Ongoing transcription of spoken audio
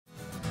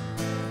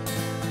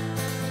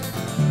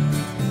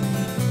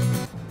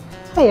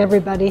Hi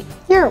everybody,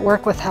 here at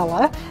Work with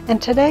Hella,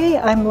 and today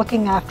I'm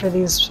looking after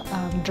these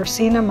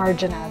Dracaena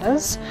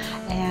Marginatas,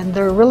 and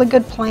they're a really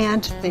good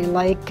plant. They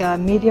like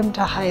medium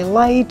to high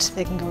light.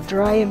 They can go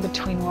dry in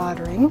between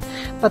watering,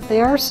 but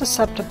they are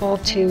susceptible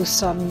to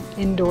some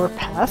indoor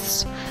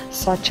pests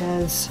such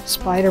as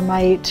spider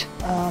mite.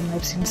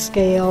 I've seen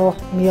scale,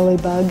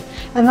 mealybug,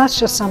 and that's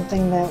just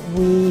something that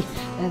we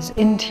as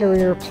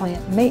interior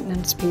plant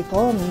maintenance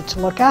people need to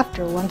look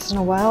after. Once in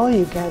a while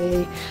you get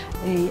a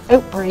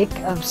outbreak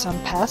of some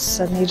pests,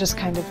 and they just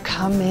kind of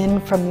come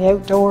in from the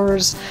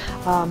outdoors,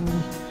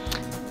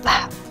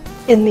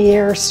 in the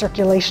air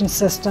circulation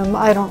system.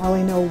 I don't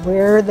really know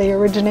where they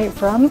originate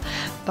from,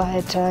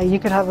 but you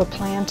could have a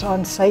plant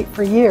on site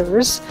for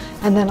years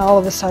and then all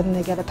of a sudden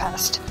they get a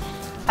pest.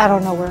 I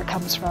don't know where it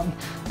comes from,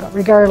 but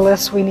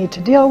regardless, we need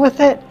to deal with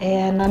it,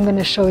 and I'm going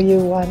to show you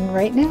one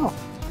right now.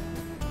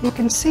 You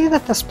can see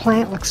that this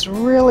plant looks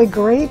really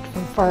great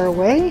from far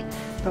away,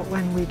 but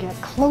when we get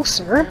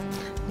closer,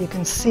 you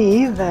can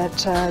see that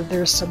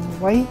there's some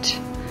white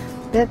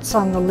bits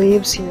on the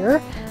leaves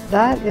here.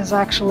 That is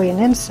actually an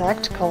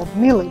insect called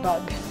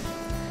Mealybug.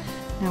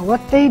 Now what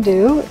they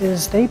do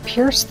is they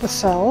pierce the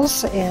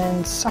cells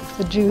and suck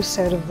the juice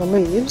out of the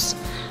leaves,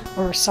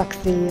 or suck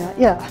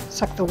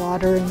the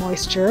water and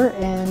moisture,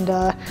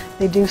 and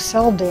they do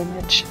cell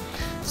damage.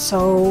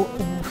 So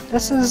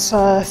this is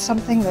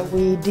something that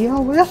we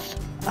deal with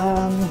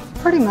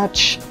pretty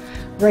much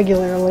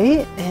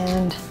regularly,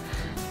 and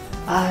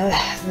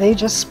they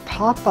just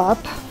pop up.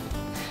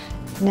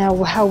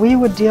 Now how we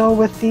would deal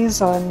with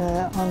these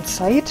on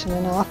site in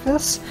an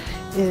office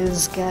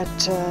is get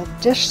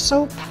dish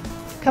soap,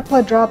 a couple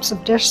of drops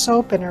of dish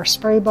soap in our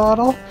spray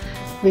bottle.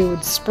 We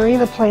would spray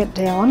the plant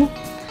down,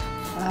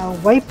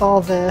 wipe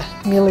all the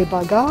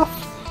mealybug off,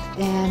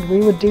 and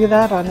we would do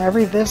that on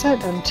every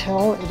visit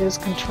until it is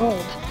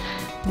controlled.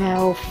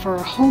 Now for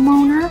a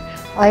homeowner,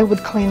 I would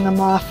clean them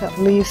off at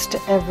least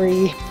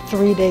every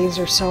 3 days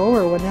or so,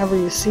 or whenever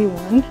you see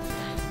one.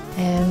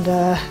 And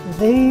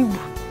they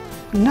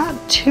not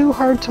too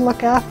hard to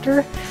look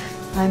after.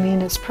 I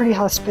mean, it's pretty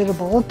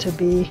hospitable to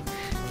be,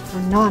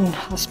 or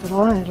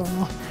non-hospitable, I don't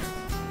know.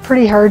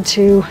 Pretty hard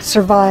to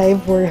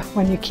survive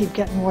when you keep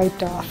getting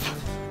wiped off.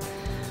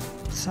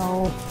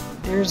 So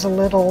there's a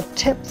little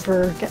tip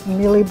for getting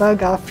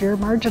mealybug off your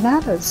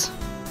marginatas.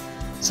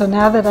 So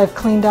now that I've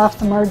cleaned off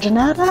the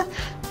marginata,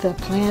 the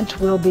plant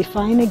will be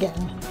fine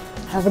again.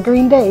 Have a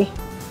green day.